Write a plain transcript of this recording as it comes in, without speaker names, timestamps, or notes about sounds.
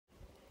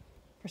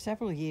For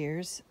several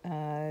years,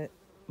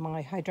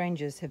 my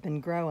hydrangeas have been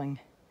growing,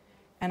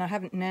 and I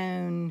haven't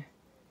known.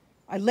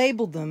 I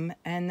labeled them,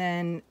 and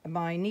then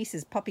my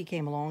niece's puppy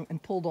came along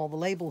and pulled all the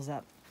labels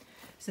up.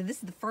 So this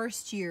is the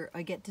first year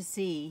I get to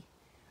see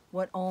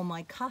what all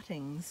my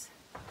cuttings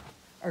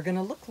are going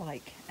to look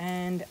like.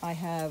 And I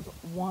have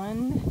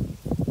 1,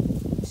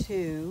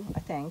 2, I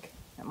think,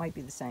 that might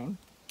be the same,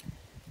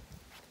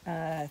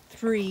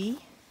 3.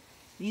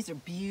 These are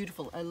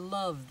beautiful. I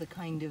love the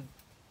kind of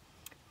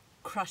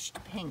crushed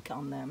pink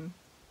on them.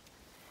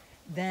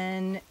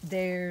 Then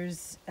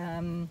there's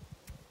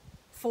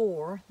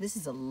 4. This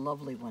is a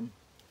lovely one.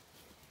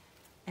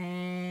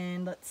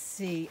 And let's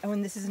see. Oh,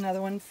 and this is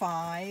another one,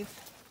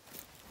 5.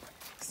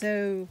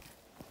 So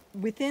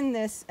within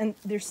this, and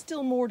there's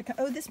still more to come.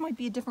 Oh, this might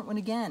be a different one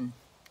again.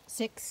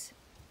 6.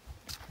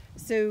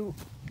 So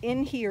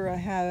in here I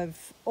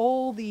have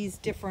all these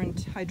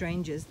different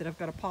hydrangeas that I've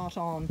got a pot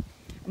on.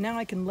 And now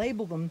I can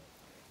label them,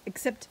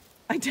 except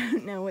I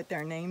don't know what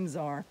their names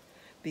are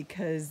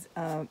because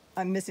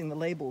I'm missing the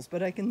labels,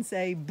 but I can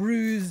say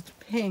bruised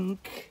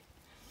pink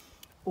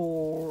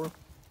or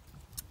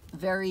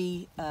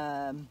very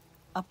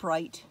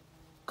upright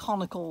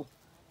conical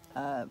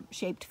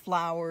shaped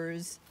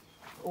flowers,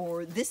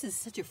 or this is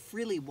such a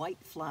frilly white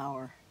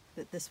flower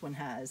that this one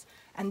has,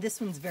 and this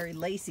one's very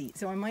lacy,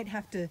 so I might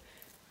have to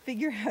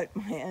figure out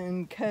my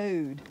own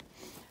code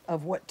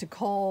of what to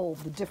call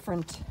the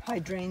different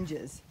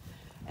hydrangeas.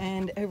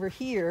 And over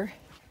here,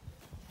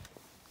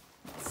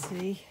 let's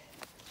see,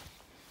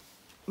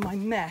 my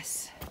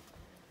mess.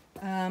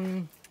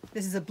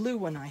 This is a blue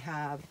one I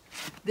have.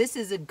 This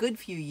is a good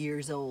few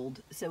years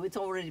old, so it's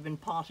already been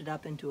potted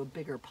up into a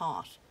bigger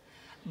pot.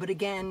 But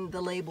again,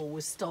 the label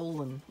was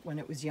stolen when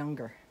it was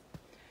younger.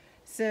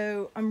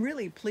 So I'm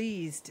really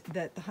pleased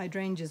that the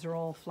hydrangeas are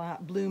all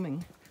flat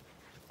blooming.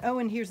 Oh,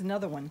 and here's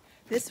another one.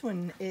 This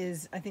one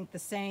is, I think, the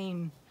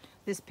same.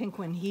 This pink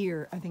one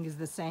here, I think, is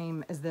the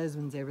same as those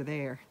ones over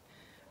there.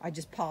 I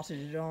just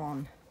potted it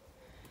on.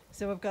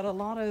 So I've got a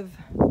lot of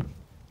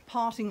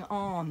potting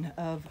on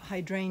of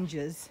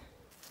hydrangeas.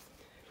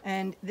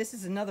 And this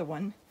is another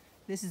one.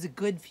 This is a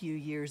good few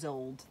years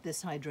old,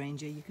 this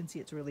hydrangea. You can see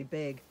it's really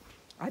big.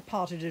 I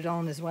potted it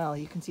on as well.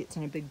 You can see it's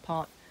in a big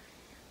pot.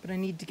 But I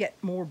need to get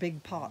more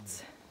big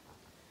pots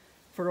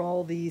for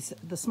all these,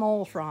 the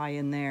small fry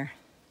in there.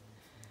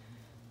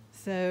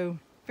 So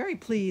very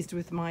pleased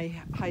with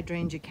my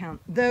hydrangea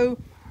count. Though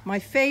my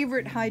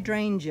favorite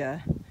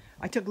hydrangea,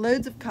 I took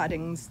loads of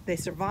cuttings, they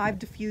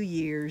survived a few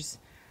years,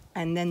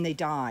 and then they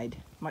died,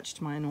 much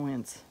to my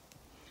annoyance.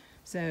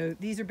 So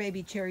these are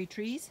baby cherry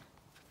trees.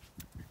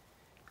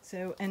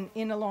 So, and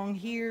in along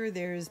here,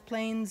 there's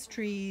plains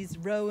trees,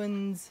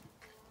 rowans,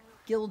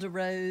 Gilda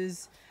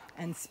rose,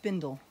 and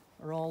spindle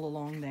are all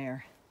along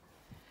there.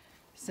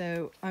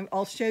 So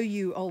I'll show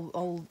you,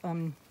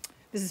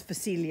 this is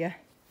Phacelia.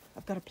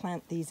 I've got to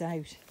plant these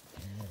out.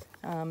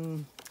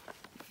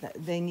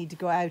 They need to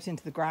go out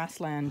into the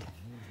grassland.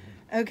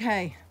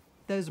 Okay,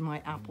 those are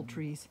my apple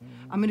trees.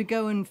 I'm going to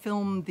go and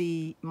film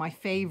my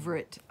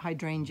favorite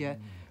hydrangea,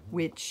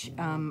 which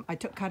I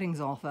took cuttings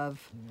off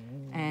of,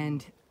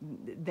 and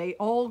a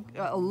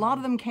lot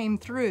of them came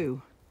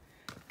through,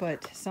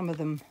 but some of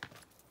them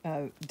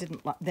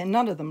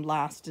none of them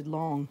lasted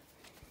long,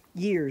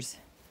 years.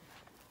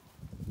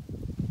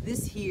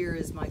 This here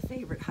is my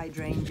favorite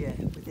hydrangea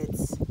with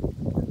its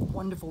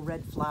wonderful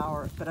red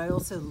flower, but I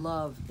also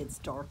love its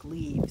dark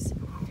leaves.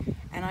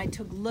 And I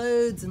took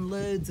loads and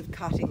loads of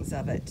cuttings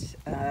of it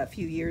a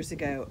few years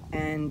ago,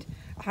 and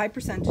a high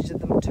percentage of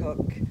them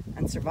took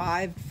and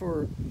survived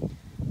for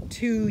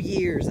 2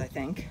 years, I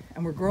think,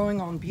 and were growing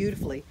on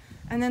beautifully.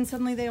 And then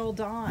suddenly they all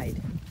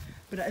died.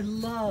 But I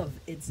love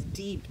its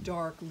deep,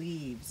 dark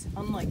leaves.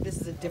 Unlike, this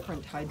is a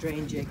different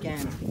hydrangea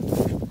again,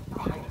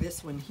 like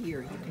this one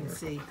here, you can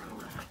see.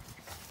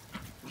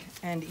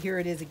 And here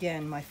it is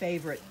again, my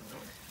favorite.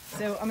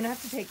 So I'm gonna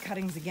have to take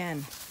cuttings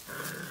again.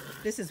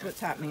 This is what's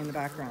happening in the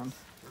background.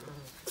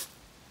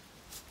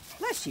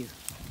 Bless you.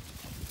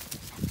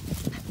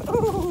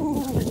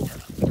 Oh.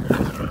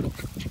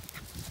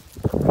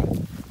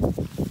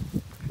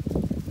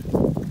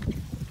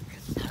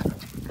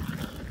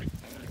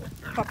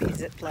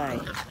 Puppies at play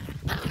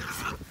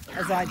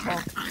as I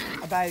talk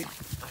about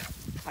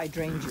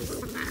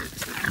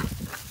hydrangeas.